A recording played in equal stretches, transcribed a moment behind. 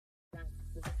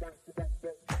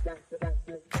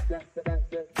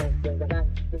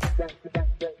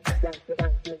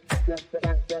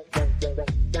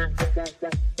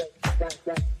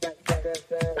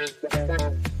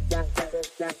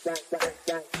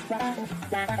Welcome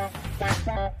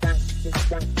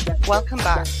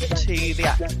back to the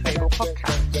AccessAble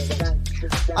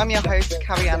podcast. I'm your host,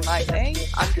 Carrie-Anne Knightley.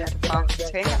 I'm Head of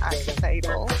Marketing at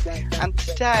AccessAble, and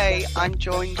today I'm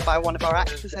joined by one of our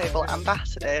AccessAble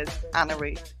ambassadors,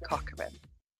 Anna-Ruth Cockeran.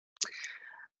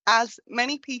 As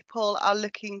many people are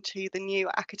looking to the new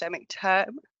academic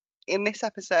term, in this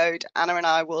episode, Anna and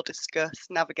I will discuss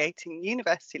navigating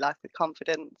university life with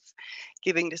confidence,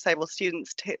 giving disabled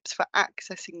students tips for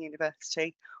accessing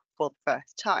university for the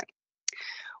first time.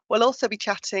 We'll also be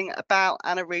chatting about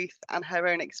Anna-Ruth and her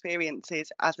own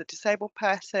experiences as a disabled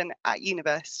person at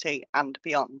university and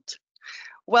beyond.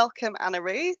 Welcome,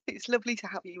 Anna-Ruth. It's lovely to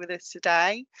have you with us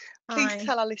today. Please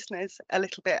tell our listeners a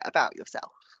little bit about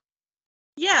yourself.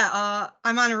 Yeah,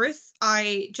 I'm Anna-Ruth.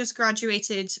 I just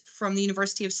graduated from the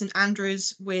University of St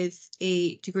Andrews with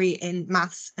a degree in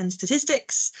maths and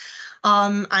statistics.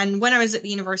 And when I was at the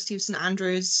University of St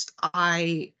Andrews,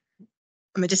 I'm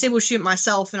a disabled student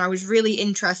myself, and I was really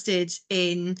interested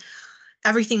in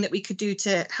everything that we could do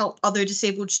to help other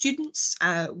disabled students,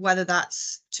 whether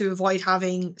that's to avoid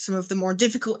having some of the more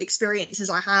difficult experiences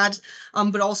I had,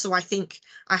 but also I think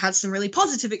I had some really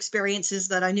positive experiences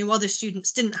that I knew other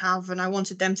students didn't have, and I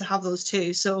wanted them to have those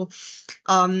too. So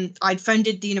I'd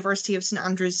founded the University of St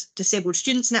Andrews Disabled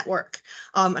Students Network,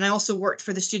 and I also worked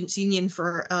for the Students' Union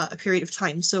for a period of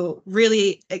time. So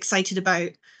really excited about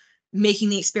making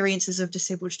the experiences of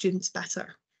disabled students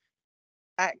better.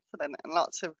 Excellent, and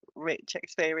lots of rich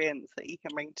experience that you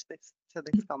can bring to this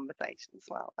conversation as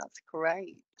well. That's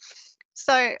great.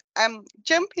 So,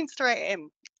 jumping straight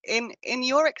in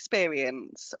your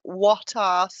experience, what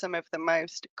are some of the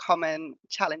most common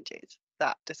challenges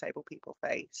that disabled people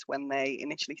face when they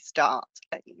initially start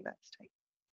at university?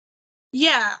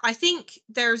 Yeah, I think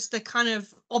there's the kind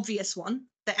of obvious one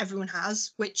that everyone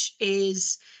has, which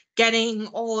is getting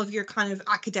all of your kind of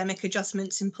academic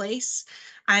adjustments in place.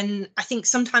 And I think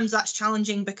sometimes that's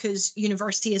challenging because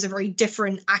university is a very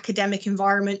different academic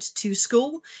environment to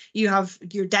school. You have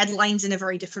your deadlines in a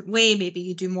very different way. Maybe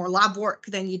you do more lab work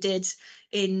than you did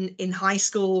in high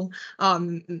school.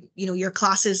 Your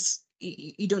classes,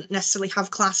 you don't necessarily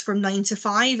have class from 9 to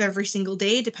 5 every single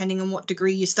day, depending on what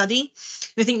degree you study.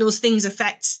 And I think those things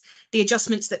affect the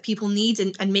adjustments that people need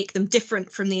and make them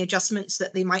different from the adjustments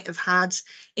that they might have had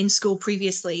in school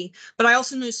previously. But I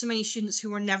also know so many students who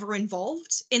were never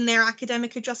involved in their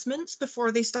academic adjustments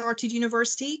before they started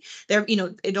university.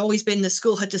 It'd always been the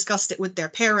school had discussed it with their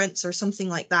parents or something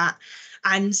like that.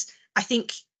 And I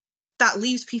think that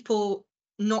leaves people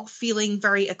not feeling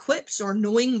very equipped or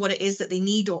knowing what it is that they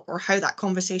need or how that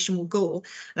conversation will go.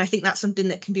 And I think that's something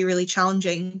that can be really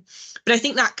challenging. But I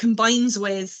think that combines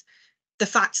with the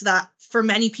fact that for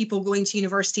many people going to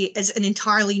university is an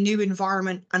entirely new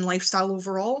environment and lifestyle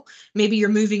overall. Maybe you're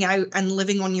moving out and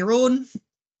living on your own.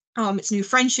 It's new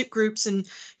friendship groups and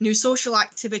new social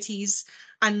activities,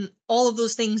 and all of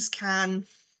those things can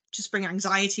just bring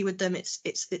anxiety with them.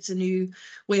 It's a new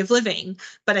way of living,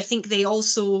 but I think they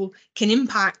also can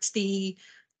impact the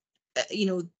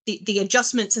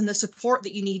adjustments and the support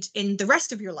that you need in the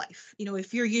rest of your life.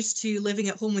 If you're used to living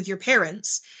at home with your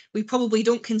parents, we probably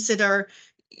don't consider,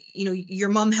 your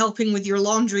mum helping with your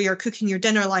laundry or cooking your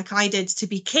dinner like I did to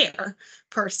be care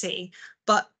per se.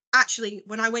 But actually,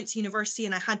 when I went to university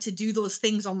and I had to do those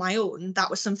things on my own, that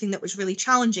was something that was really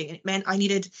challenging. It meant I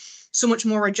needed so much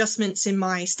more adjustments in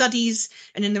my studies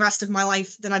and in the rest of my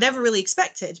life than I'd ever really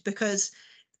expected, because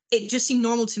it just seemed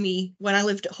normal to me when I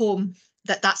lived at home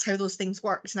that's how those things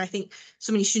worked. And I think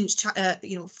so many students,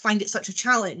 find it such a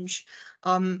challenge,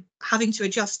 having to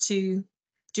adjust to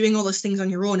doing all those things on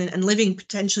your own and living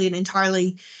potentially an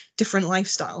entirely different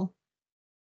lifestyle.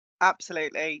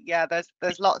 Absolutely. Yeah,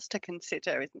 there's lots to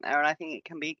consider, isn't there? And I think it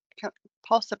can be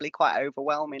possibly quite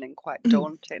overwhelming and quite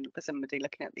daunting for somebody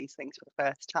looking at these things for the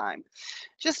first time.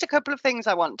 Just a couple of things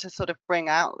I want to sort of bring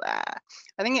out there.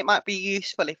 I think it might be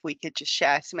useful if we could just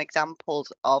share some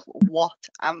examples of what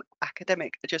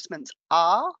academic adjustments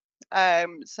are.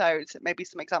 So maybe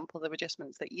some examples of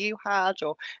adjustments that you had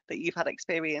or that you've had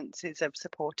experiences of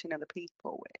supporting other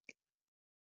people with.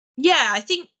 Yeah, I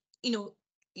think,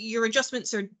 your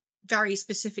adjustments are very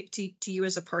specific to you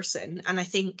as a person. And I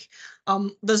think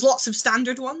there's lots of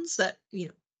standard ones that,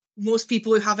 most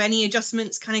people who have any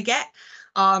adjustments kind of get,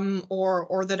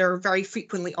 or that are very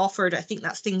frequently offered. I think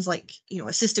that's things like,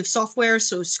 assistive software,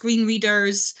 so screen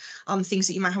readers, things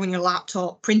that you might have on your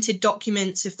laptop, printed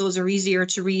documents, if those are easier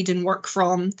to read and work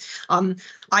from.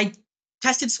 I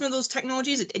tested some of those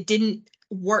technologies. It didn't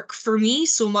work for me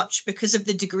so much because of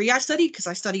the degree I studied, because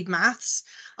I studied maths.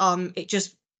 It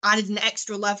just added an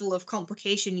extra level of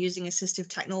complication using assistive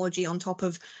technology on top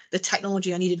of the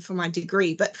technology I needed for my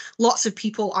degree. But lots of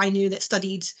people I knew that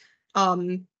studied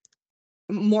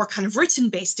more kind of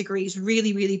written-based degrees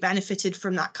really benefited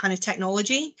from that kind of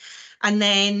technology. And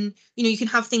then, you can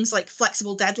have things like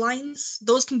flexible deadlines.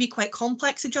 Those can be quite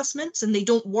complex adjustments, and they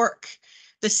don't work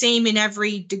the same in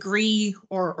every degree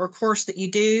or course that you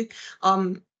do.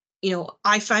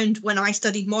 I found when I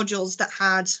studied modules that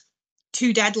had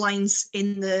 2 deadlines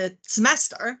in the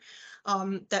semester,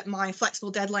 that my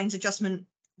flexible deadlines adjustment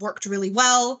worked really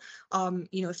well.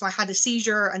 If I had a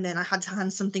seizure and then I had to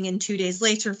hand something in 2 days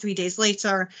later, 3 days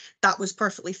later, that was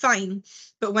perfectly fine.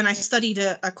 But when I studied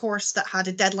a course that had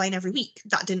a deadline every week,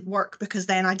 that didn't work, because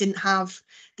then I didn't have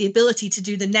the ability to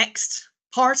do the next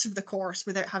part of the course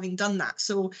without having done that.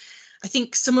 So I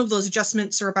think some of those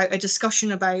adjustments are about a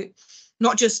discussion about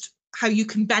not just how you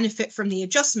can benefit from the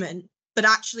adjustment, but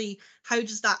actually how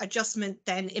does that adjustment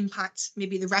then impact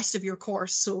maybe the rest of your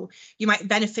course? So you might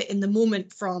benefit in the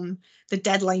moment from the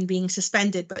deadline being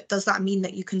suspended, but does that mean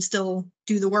that you can still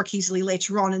do the work easily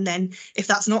later on? And then if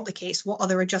that's not the case, what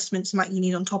other adjustments might you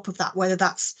need on top of that, whether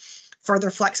that's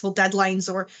further flexible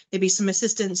deadlines or maybe some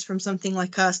assistance from something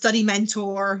like a study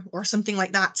mentor or something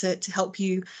like that to help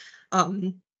you,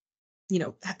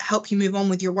 help you move on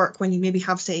with your work when you maybe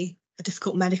have, say, a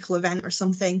difficult medical event or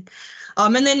something.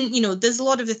 And then, there's a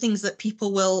lot of the things that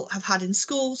people will have had in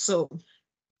school. So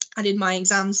I did my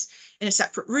exams in a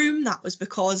separate room. That was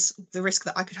because of the risk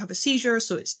that I could have a seizure.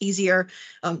 So it's easier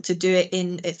to do it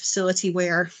in a facility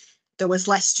where there was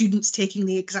less students taking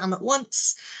the exam at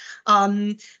once.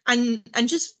 And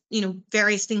just,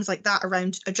 various things like that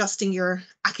around adjusting your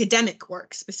academic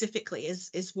work specifically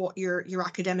is what your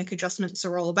academic adjustments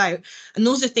are all about. And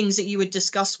those are things that you would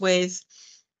discuss with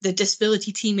the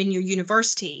disability team in your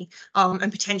university,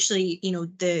 and potentially,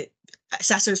 the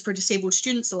assessors for disabled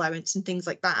students allowance and things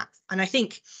like that. And I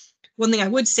think one thing I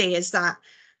would say is that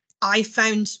I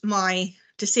found my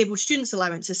disabled students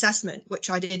allowance assessment, which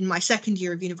I did in my second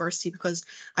year of university because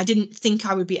I didn't think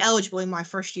I would be eligible in my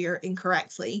first year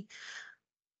incorrectly,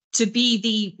 to be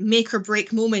the make or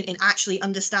break moment in actually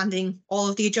understanding all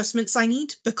of the adjustments I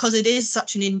need, because it is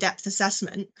such an in-depth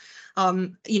assessment.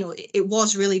 It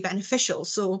was really beneficial.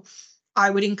 So I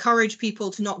would encourage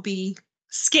people to not be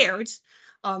scared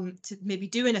to maybe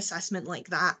do an assessment like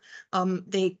that.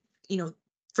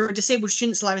 For disabled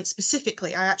students allowance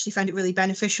specifically, I actually found it really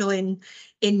beneficial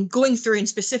in going through in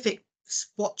specific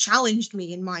what challenged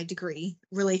me in my degree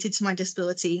related to my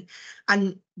disability,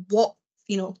 and what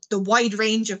the wide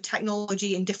range of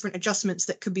technology and different adjustments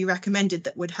that could be recommended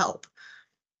that would help.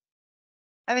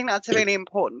 I think that's a really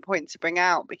important point to bring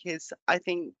out, because I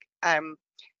think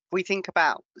we think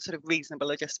about sort of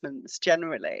reasonable adjustments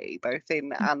generally, both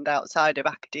in and outside of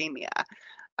academia.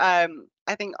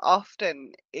 I think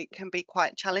often it can be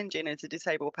quite challenging as a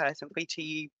disabled person for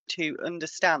you to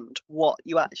understand what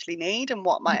you actually need and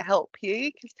what might help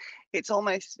you, because it's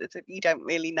almost as if you don't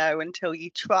really know until you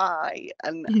try.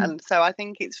 And so I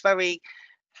think it's very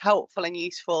helpful and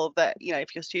useful that,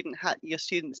 if your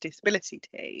student's disability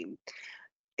team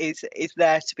is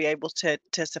there to be able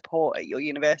to support at your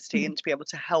university and to be able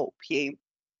to help you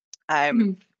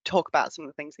talk about some of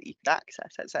the things that you could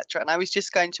access, etc. And I was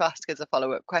just going to ask as a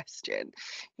follow-up question,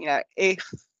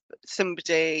 if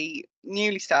somebody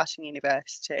newly starting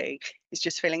university is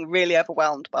just feeling really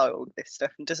overwhelmed by all of this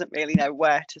stuff and doesn't really know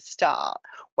where to start,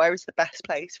 where is the best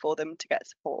place for them to get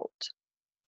support?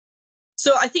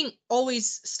 So I think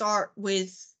always start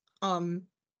with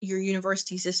your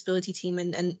university's disability team,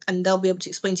 and they'll be able to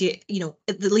explain to you,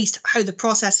 at the least how the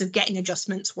process of getting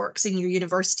adjustments works in your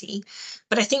university.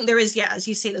 But I think there is, as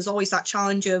you say, there's always that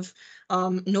challenge of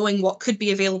knowing what could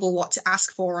be available, what to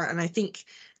ask for. And I think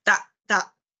that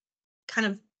kind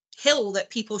of hill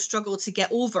that people struggle to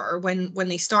get over when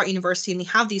they start university and they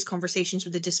have these conversations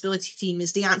with the disability team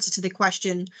is the answer to the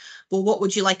question, well, what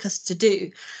would you like us to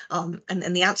do?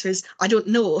 And the answer is, I don't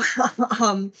know.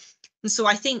 And so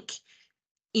I think,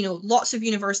 lots of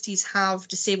universities have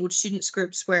disabled students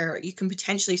groups where you can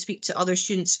potentially speak to other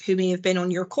students who may have been on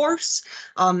your course,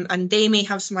 and they may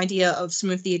have some idea of some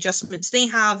of the adjustments they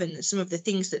have and some of the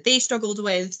things that they struggled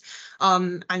with.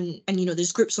 And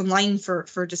there's groups online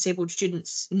for disabled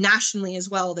students nationally as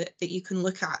well that you can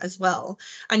look at as well.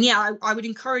 And I would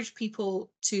encourage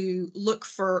people to look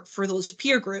for those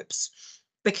peer groups,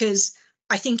 because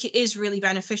I think it is really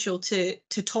beneficial to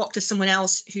talk to someone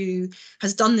else who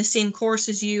has done the same course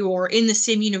as you or in the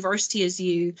same university as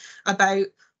you about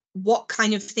what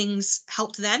kind of things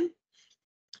helped them,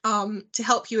 to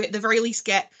help you at the very least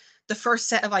get the first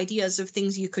set of ideas of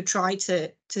things you could try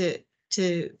to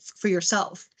for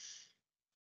yourself.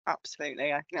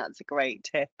 Absolutely. I think that's a great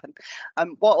tip.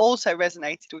 And what also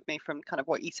resonated with me from kind of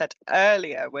what you said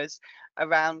earlier was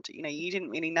around, you didn't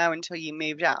really know until you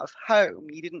moved out of home.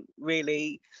 You didn't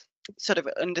really sort of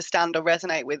understand or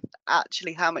resonate with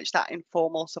actually how much that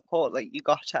informal support that you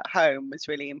got at home was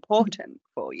really important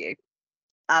for you.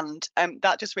 And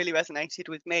that just really resonated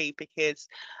with me because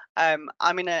I'm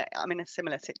in a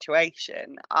similar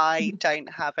situation. I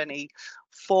don't have any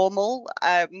formal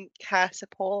care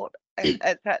support,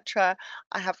 etc.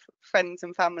 I have friends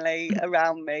and family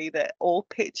around me that all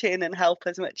pitch in and help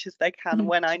as much as they can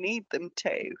when I need them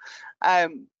to.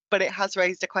 But it has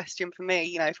raised a question for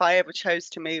me, if I ever chose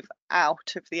to move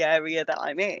out of the area that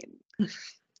I'm in,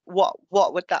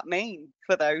 what would that mean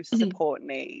for those support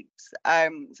needs?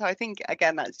 So I think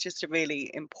again that's just a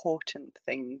really important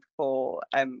thing for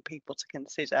people to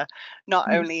consider,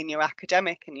 not only in your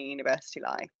academic and your university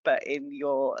life, but in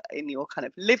your kind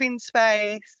of living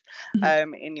space,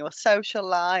 in your social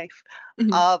life.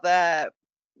 Are there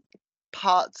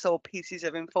parts or pieces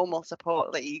of informal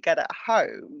support that you get at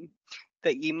home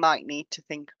that you might need to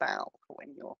think about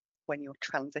when you're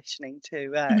transitioning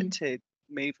to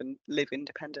move and live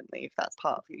independently, if that's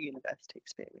part of your university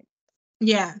experience?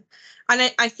 Yeah.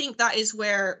 And I think that is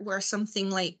where something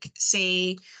like,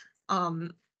 say,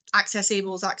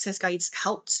 AccessAble's access guides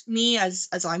helped me as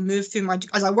I moved through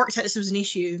as I worked out this was an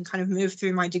issue and kind of moved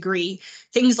through my degree.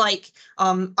 Things like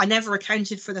I never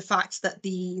accounted for the fact that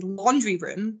the laundry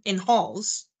room in the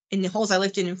halls I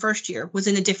lived in first year was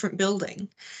in a different building.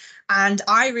 And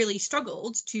I really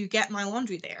struggled to get my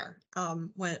laundry there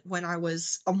when I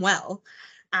was unwell.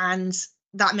 And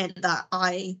that meant that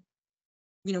I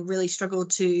really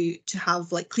struggled to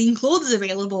have like clean clothes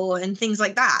available and things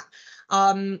like that.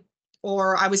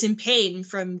 Or I was in pain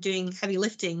from doing heavy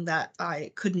lifting that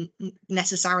I couldn't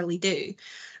necessarily do.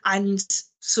 And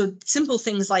so simple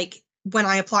things like when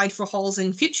I applied for halls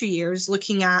in future years,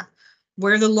 looking at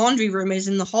where the laundry room is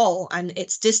in the hall and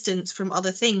its distance from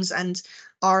other things, and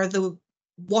are the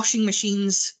washing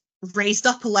machines raised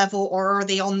up a level or are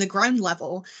they on the ground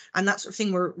level, and that sort of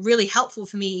thing were really helpful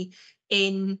for me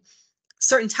in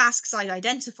certain tasks I'd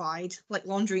identified, like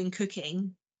laundry and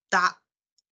cooking, that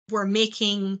were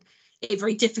making it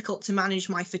very difficult to manage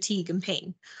my fatigue and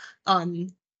pain.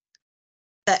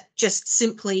 That just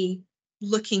simply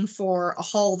looking for a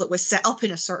hall that was set up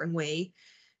in a certain way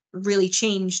really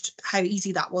changed how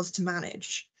easy that was to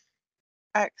manage.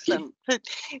 Excellent. So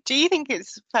do you think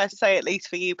it's fair to say, at least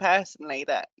for you personally,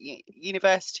 that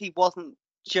university wasn't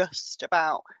just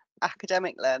about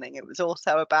academic learning, it was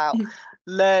also about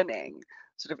learning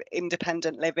sort of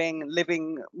independent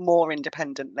living more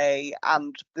independently,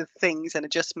 and the things and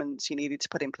adjustments you needed to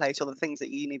put in place, or the things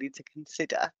that you needed to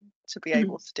consider to be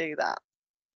able to do that?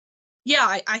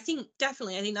 Yeah, I think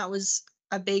definitely. I think that was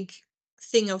a big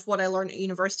thing of what I learned at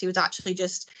university, was actually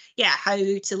just, how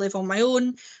to live on my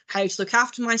own, how to look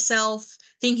after myself,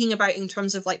 thinking about in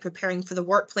terms of like preparing for the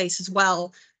workplace as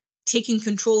well, taking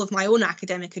control of my own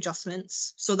academic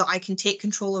adjustments so that I can take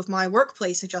control of my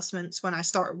workplace adjustments when I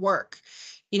start work.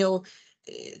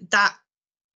 That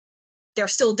they're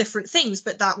still different things,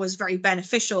 but that was very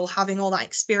beneficial, having all that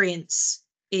experience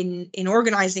in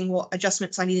organizing what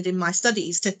adjustments I needed in my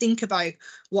studies, to think about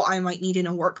what I might need in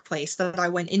a workplace that I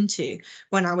went into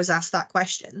when I was asked that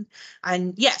question.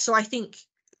 And so I think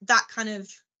that kind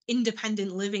of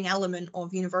independent living element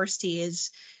of university is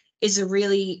a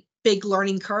really big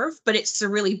learning curve, but it's a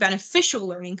really beneficial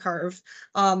learning curve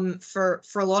for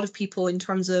a lot of people in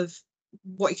terms of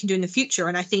what you can do in the future.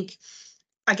 And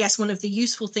I guess one of the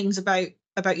useful things about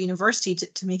university,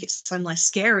 to make it sound less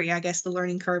scary, I guess, the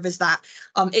learning curve, is that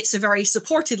it's a very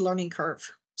supported learning curve.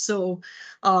 So,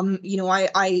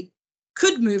 I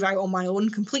could move out on my own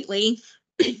completely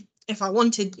if I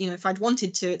wanted, if I'd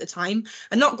wanted to at the time,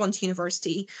 and not gone to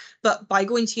university. But by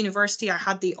going to university, I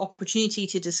had the opportunity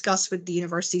to discuss with the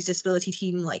university's disability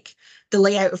team, like the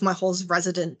layout of my halls of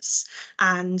residence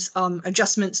and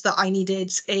adjustments that I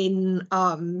needed in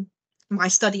my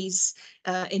studies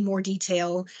in more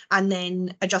detail, and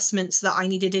then adjustments that I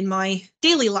needed in my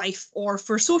daily life or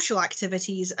for social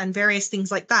activities and various things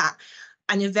like that,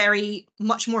 and a very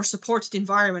much more supported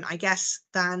environment, I guess,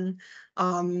 than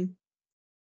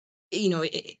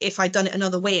if I'd done it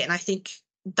another way. And I think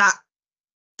that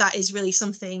is really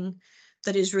something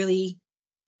that is really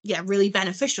really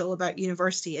beneficial about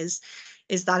university, is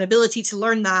that ability to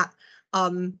learn that,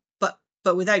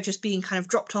 but without just being kind of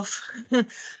dropped off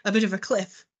a bit of a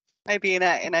cliff. maybe in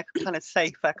a kind of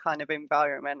safer kind of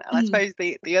environment. And I Mhm, suppose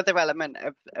the other element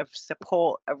of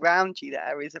support around you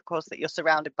there is, of course, that you're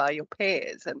surrounded by your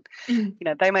peers, and mhm,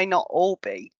 they may not all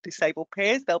be disabled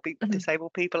peers. There'll be mhm.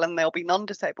 disabled people and there'll be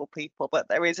non-disabled people, but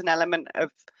there is an element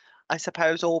of, I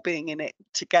suppose, all being in it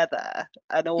together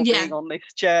and all Yeah. being on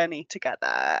this journey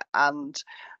together. And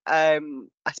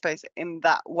I suppose in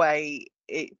that way,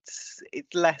 it's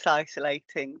less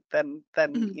isolating than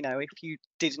Mhm, if you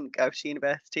didn't go to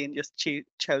university and just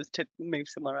chose to move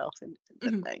somewhere else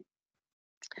mhm, instantly.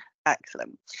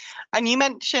 Excellent. And you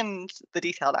mentioned the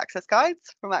detailed access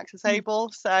guides from mhm,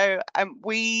 AccessAble. So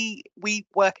we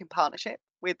work in partnership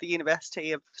with the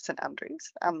University of St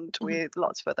Andrews and mhm. with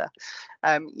lots of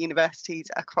other universities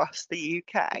across the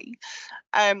UK.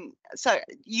 So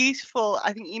useful.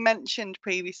 I think you mentioned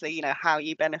previously, how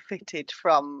you benefited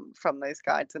from those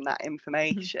guides and that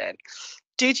Mhm. information.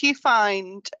 Did you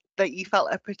find that you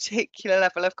felt a particular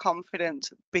level of confidence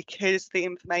because the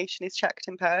information is checked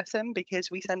in person,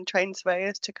 because we send trained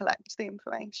surveyors to collect the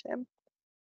information?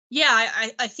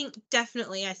 Yeah, I think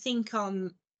definitely. I think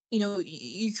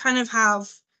you kind of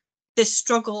have this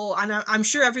struggle, and I'm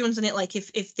sure everyone's in it. Like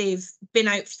if they've been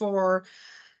out for,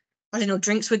 I don't know,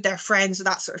 drinks with their friends or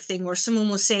that sort of thing, where someone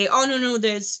will say, "Oh no,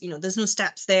 there's no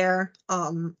steps there,"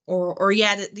 or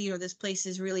yeah, that this place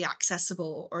is really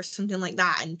accessible or something like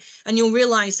that, and you'll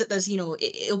realize that there's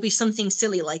it'll be something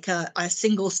silly like a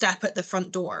single step at the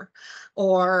front door,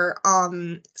 or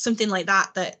something like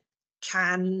that that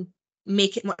can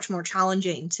make it much more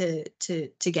challenging to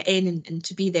get in and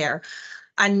to be there,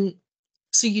 and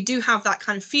so you do have that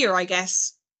kind of fear, I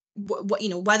guess, what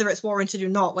whether it's warranted or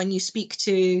not, when you speak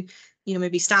to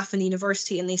maybe staff in the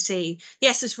university and they say,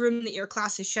 yes, this room that your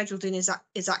class is scheduled in is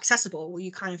accessible. Well,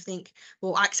 you kind of think,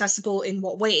 well, accessible in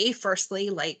what way? Firstly,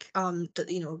 like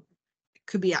that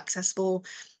could be accessible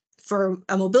for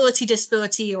a mobility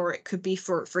disability, or it could be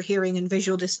for hearing and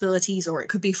visual disabilities, or it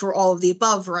could be for all of the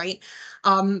above, right?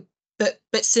 um but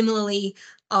similarly,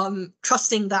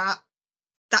 trusting that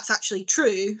that's actually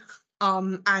true,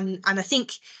 and I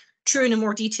think true in a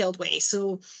more detailed way.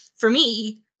 So for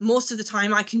me, most of the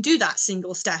time I can do that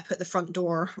single step at the front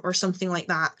door or something like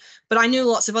that, but I knew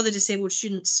lots of other disabled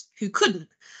students who couldn't,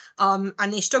 and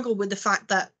they struggled with the fact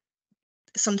that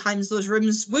sometimes those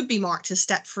rooms would be marked as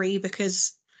step free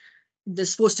because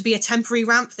there's supposed to be a temporary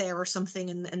ramp there or something,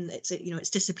 and it's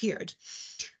disappeared.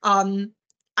 um,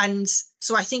 and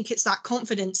so I think it's that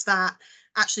confidence that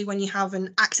actually when you have an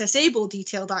AccessAble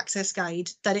detailed access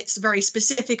guide, that it's very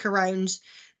specific around,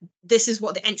 this is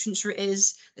what the entrance route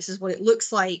is, this is what it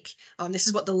looks like, this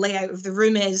is what the layout of the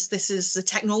room is, this is the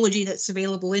technology that's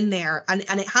available in there, and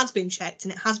it has been checked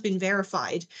and it has been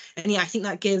verified. And yeah, I think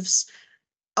that gives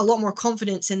a lot more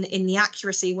confidence in the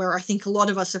accuracy, where I think a lot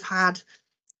of us have had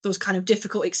those kind of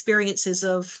difficult experiences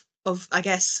of I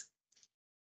guess,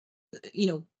 you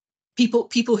know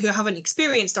people who haven't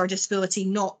experienced our disability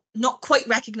not quite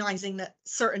recognizing that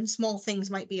certain small things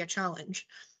might be a challenge.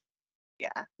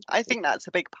 Yeah, I think that's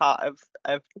a big part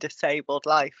of disabled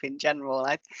life in general.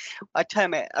 I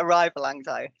term it arrival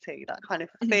anxiety, that kind of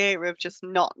Mhm, fear of just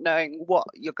not knowing what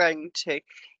you're going to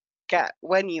get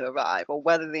when you arrive, or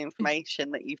whether the mhm,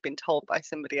 information that you've been told by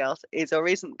somebody else is or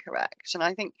isn't correct. And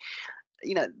I think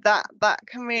that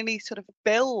can really sort of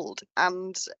build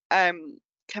and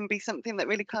can be something that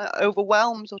really kind of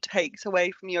overwhelms or takes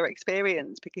away from your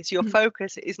experience, because your mhm,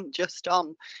 focus isn't just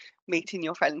on meeting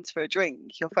your friends for a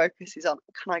drink. Your focus is on,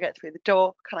 can I get through the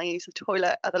door? Can I use the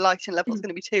toilet? Are the lighting levels mhm,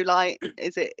 going to be too light?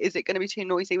 Is it going to be too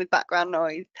noisy with background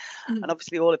noise? mhm, And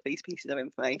obviously all of these pieces of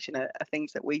information are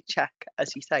things that we check,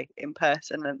 as you say, in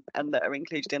person, and that are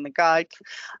included in the guides.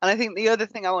 And I think the other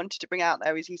thing I wanted to bring out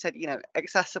there is, you said,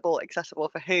 accessible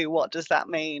for who? What does that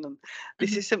mean? And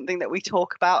this mhm, is something that we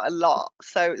talk about a lot.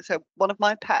 So one of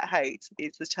my pet hates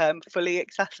is the term fully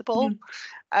accessible, mhm,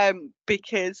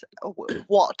 because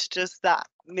what does that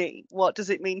mean? What does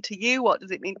it mean to you? What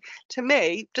does it mean to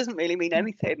me? Doesn't really mean mhm,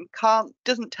 anything.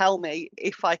 Doesn't tell me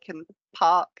if I can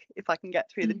park, if I can get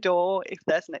through the mhm, door, if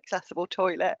there's an accessible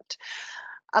toilet.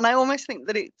 And I almost think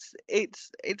that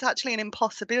it's actually an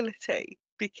impossibility,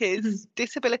 mhm, because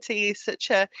disability is such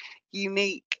a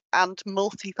unique and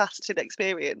multifaceted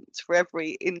experience for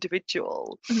every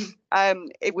individual. mhm,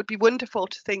 It would be wonderful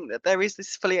to think that there is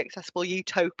this fully accessible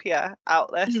utopia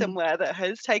out there mhm, somewhere that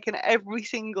has taken every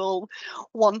single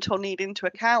want or need into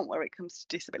account where it comes to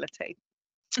disability.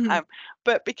 mhm, Um,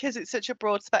 but because it's such a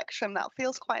broad spectrum, that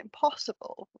feels quite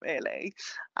impossible, really.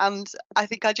 And I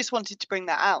think I just wanted to bring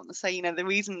that out and say, the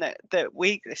reason that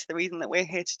we exist, the reason that we're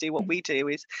here to do what mhm, we do,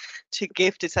 is to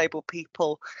give disabled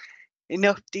people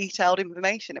enough detailed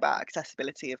information about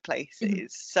accessibility of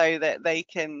places so that they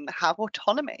can have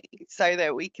autonomy, so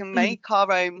that we can make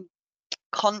our own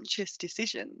conscious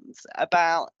decisions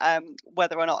about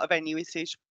whether or not a venue is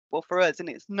suitable for us. And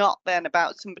it's not then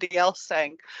about somebody else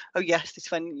saying, oh yes, this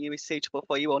venue is suitable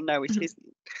for you, or no, it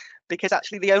isn't, because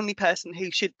actually the only person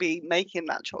who should be making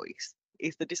that choice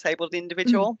is the disabled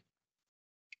individual.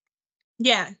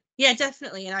 Yeah,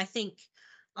 definitely. And I think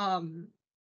that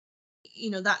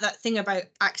thing about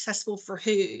accessible for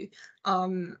who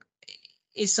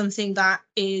is something that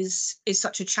is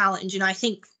such a challenge. And I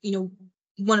think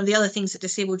one of the other things that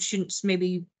disabled students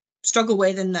maybe struggle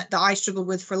with, and that I struggled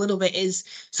with for a little bit, is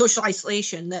social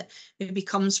isolation that maybe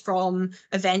comes from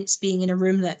events being in a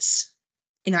room that's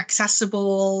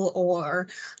inaccessible, or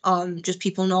just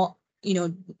people not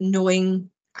knowing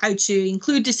how to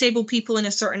include disabled people in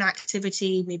a certain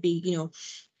activity. Maybe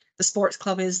the sports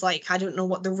club is like, I don't know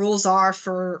what the rules are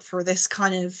for this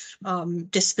kind of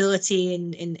disability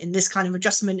in this kind of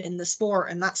adjustment in the sport,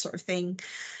 and that sort of thing.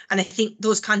 And I think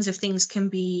those kinds of things can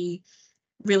be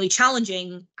really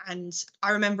challenging. And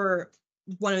I remember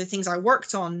one of the things I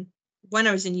worked on when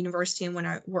I was in university and when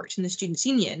I worked in the Students'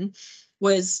 Union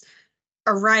was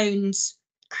around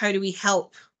how do we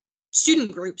help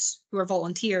student groups who are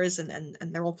volunteers, and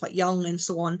they're all quite young and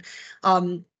so on,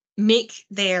 make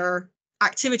their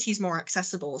activities more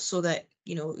accessible, so that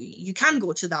you can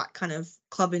go to that kind of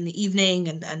club in the evening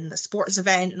and the sports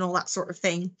event and all that sort of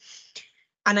thing.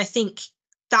 And I think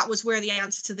that was where the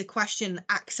answer to the question,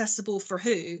 accessible for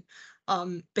who,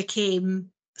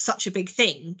 became such a big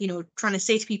thing. Trying to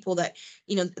say to people that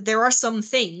there are some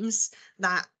things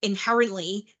that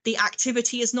inherently the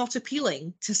activity is not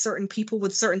appealing to certain people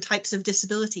with certain types of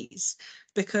disabilities,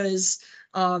 because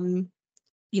I'm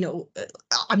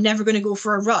never going to go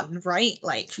for a run, right?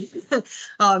 Like,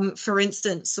 for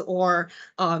instance, or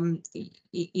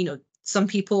some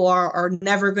people are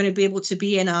never going to be able to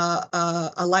be in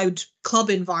a loud club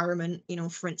environment,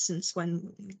 for instance,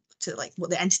 to like what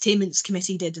the entertainments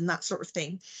committee did and that sort of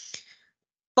thing.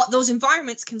 But those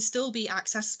environments can still be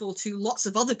accessible to lots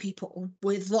of other people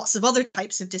with lots of other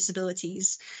types of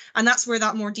disabilities. And that's where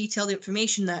that more detailed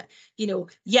information that,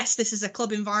 yes, this is a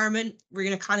club environment. We're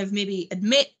going to kind of maybe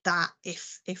admit that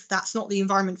if that's not the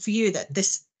environment for you, that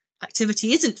this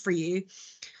activity isn't for you.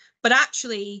 But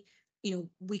actually,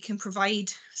 we can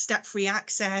provide step-free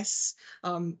access.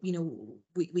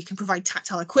 We can provide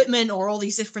tactile equipment, or all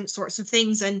these different sorts of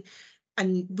things. And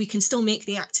we can still make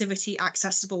the activity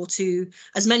accessible to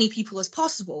as many people as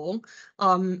possible,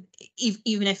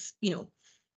 even if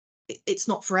it's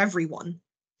not for everyone.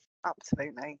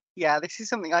 Absolutely. Yeah, this is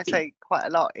something I say quite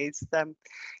a lot, is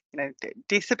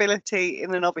disability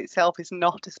in and of itself is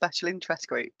not a special interest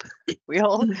group. We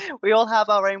all have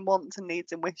our own wants and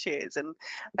needs and wishes, and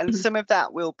some of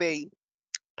that will be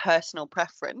personal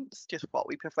preference, just what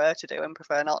we prefer to do and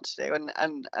prefer not to do,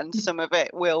 and some of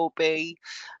it will be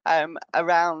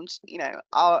around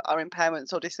our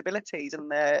impairments or disabilities,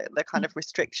 and the kind of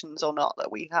restrictions or not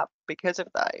that we have because of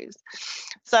those.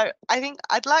 So I think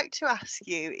I'd like to ask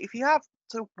you if you have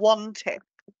sort of one tip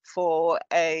for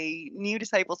a new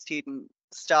disabled student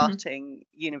starting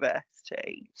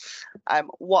university,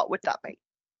 what would that be?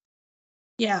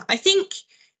 Yeah, I think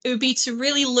it would be to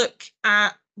really look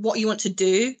at what you want to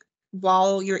do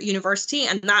while you're at university,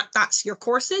 and that's your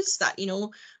courses. That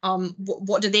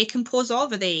what do they compose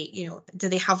of? Are they do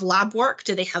they have lab work?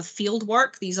 Do they have field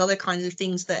work? These other kinds of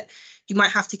things that you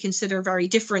might have to consider very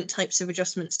different types of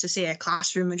adjustments to, say, a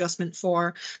classroom adjustment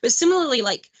for. But similarly,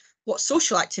 like, what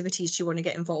social activities do you want to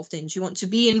get involved in? Do you want to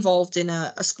be involved in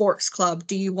a sports club?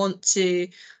 Do you want to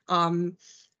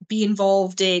be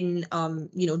involved in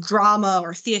drama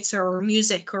or theatre or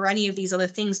music or any of these other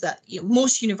things that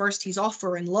most universities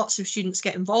offer and lots of students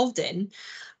get involved in?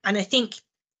 And I think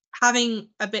having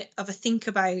a bit of a think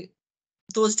about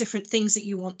those different things that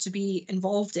you want to be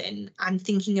involved in, and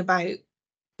thinking about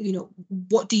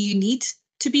what do you need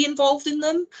to be involved in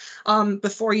them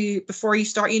before you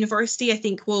start university, I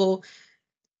think will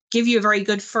give you a very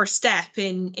good first step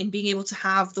in being able to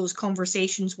have those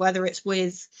conversations, whether it's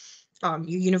with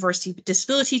your university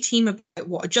disability team about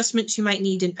what adjustments you might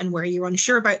need and where you're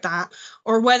unsure about that,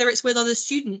 or whether it's with other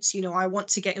students. I want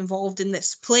to get involved in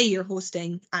this play you're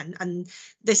hosting, and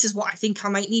this is what I think I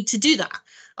might need to do that.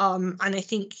 And I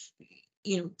think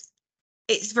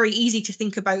it's very easy to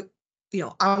think about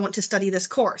I want to study this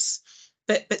course,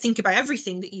 but think about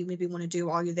everything that you maybe want to do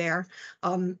while you're there.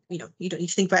 You don't need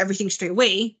to think about everything straight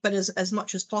away, but as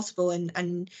much as possible,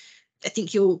 and I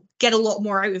think you'll get a lot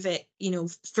more out of it,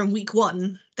 from week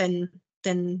one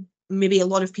than maybe a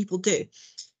lot of people do.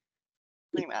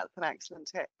 I think that's an excellent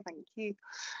tip. Thank you.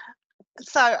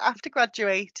 So after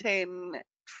graduating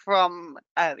from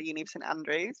the Uni of St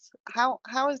Andrews, how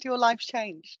has your life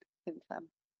changed since then?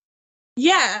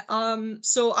 Yeah,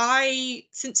 so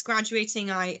since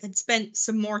graduating, I had spent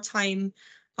some more time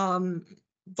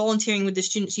volunteering with the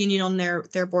Students' Union on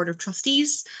their board of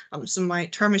trustees. So my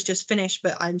term is just finished,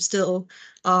 but I'm still,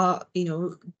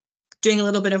 doing a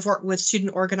little bit of work with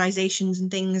student organizations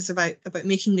and things about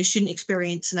making the student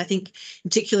experience, and I think in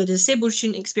particular the disabled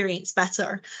student experience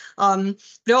better. But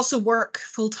I also work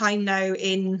full time now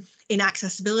in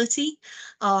accessibility,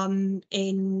 in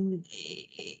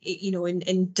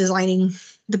designing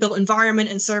the built environment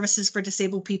and services for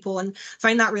disabled people, and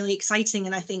find that really exciting.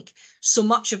 And I think so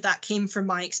much of that came from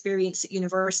my experience at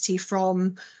university,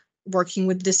 from working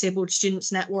with the Disabled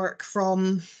Students Network,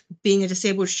 from being a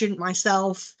disabled student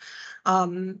myself,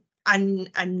 and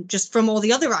just from all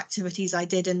the other activities I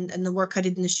did and the work I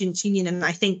did in the Students' Union. And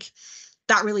I think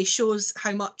that really shows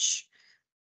how much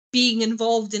being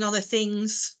involved in other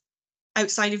things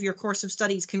outside of your course of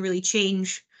studies can really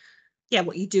change,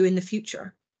 what you do in the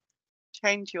future.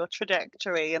 Change your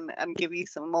trajectory and give you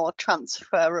some more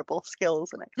transferable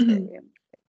skills and experience.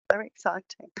 Very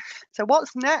exciting. So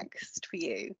what's next for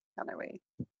you, Anna-Ruth?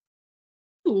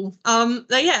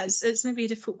 It's maybe a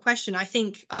difficult question. I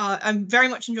think I'm very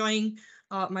much enjoying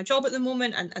my job at the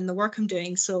moment and the work I'm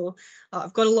doing. So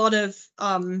I've got a lot of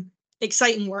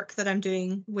exciting work that I'm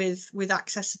doing with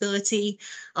accessibility,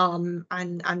 and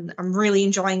I'm really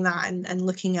enjoying that, and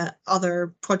looking at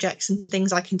other projects and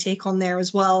things I can take on there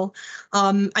as well.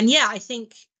 I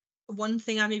think one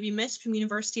thing I maybe missed from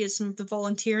university is some of the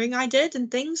volunteering I did and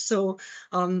things. So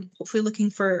hopefully looking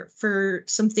for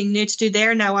something new to do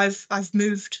there. Now I've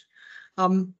moved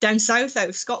down south out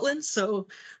of Scotland. So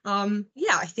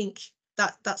I think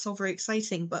that's all very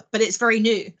exciting, but it's very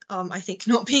new. I think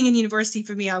not being in university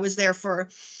for me, I was there for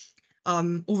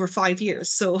over 5 years.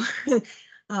 So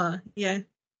yeah.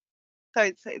 So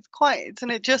it's an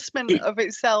adjustment of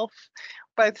itself,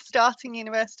 both starting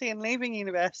university and leaving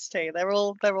university. They're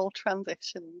all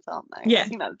transitions, aren't they? Yeah. I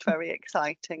think that's very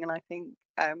exciting, and I think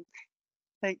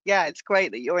it's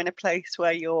great that you're in a place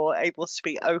where you're able to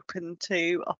be open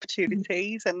to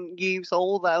opportunities and use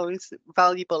all those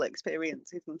valuable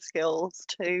experiences and skills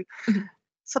to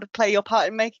sort of play your part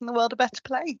in making the world a better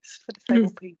place for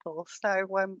disabled people. So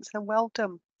well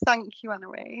done. Thank you,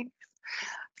 Anna-Ruth.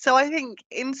 So I think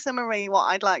in summary, what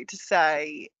I'd like to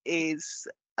say is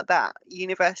that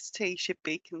university should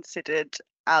be considered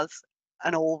as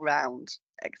an all-round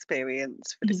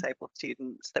experience for disabled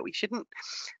students, that we shouldn't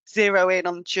zero in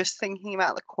on just thinking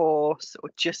about the course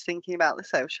or just thinking about the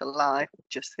social life,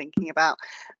 just thinking about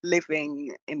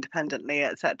living independently,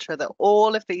 etc. That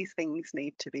all of these things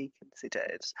need to be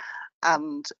considered,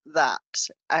 and that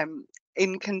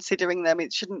in considering them,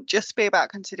 it shouldn't just be about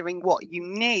considering what you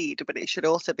need, but it should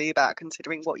also be about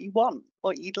considering what you want,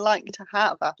 what you'd like to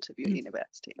have out of your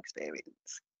university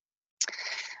experience.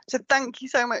 So thank you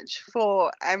so much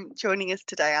for joining us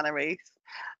today, Anna-Ruth.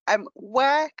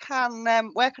 Where can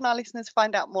our listeners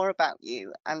find out more about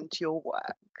you and your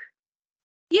work?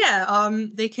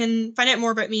 They can find out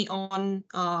more about me on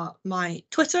my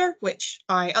Twitter, which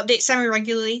I update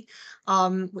semi-regularly,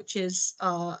 which is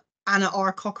Anna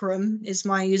R. Cockerham is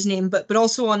my username, but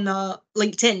also on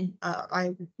LinkedIn.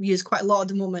 I use quite a lot at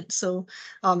the moment, so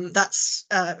that's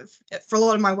for a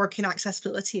lot of my work in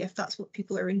accessibility, if that's what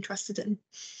people are interested in.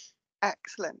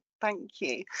 Excellent, thank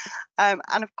you.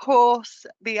 And of course,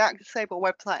 the AccessAble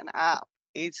website and app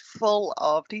is full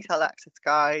of detailed access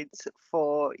guides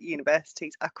for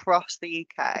universities across the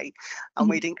UK, and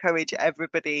we'd encourage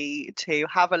everybody to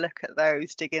have a look at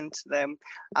those, dig into them,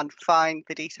 and find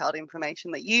the detailed information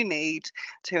that you need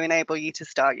to enable you to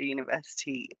start your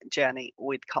university journey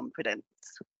with confidence.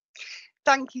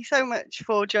 Thank you so much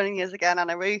for joining us again,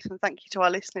 Anna-Ruth, and thank you to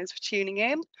our listeners for tuning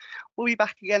in. We'll be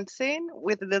back again soon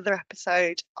with another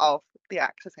episode of the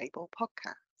AccessAble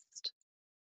podcast.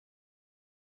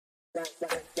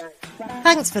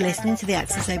 Thanks for listening to the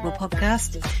AccessAble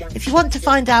podcast. If you want to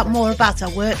find out more about our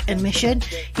work and mission,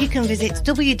 you can visit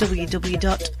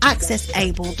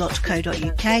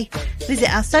www.accessable.co.uk, visit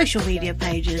our social media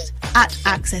pages at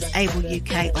AccessAble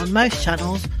UK on most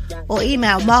channels, or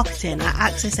email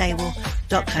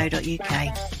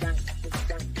marketing@accessable.co.uk.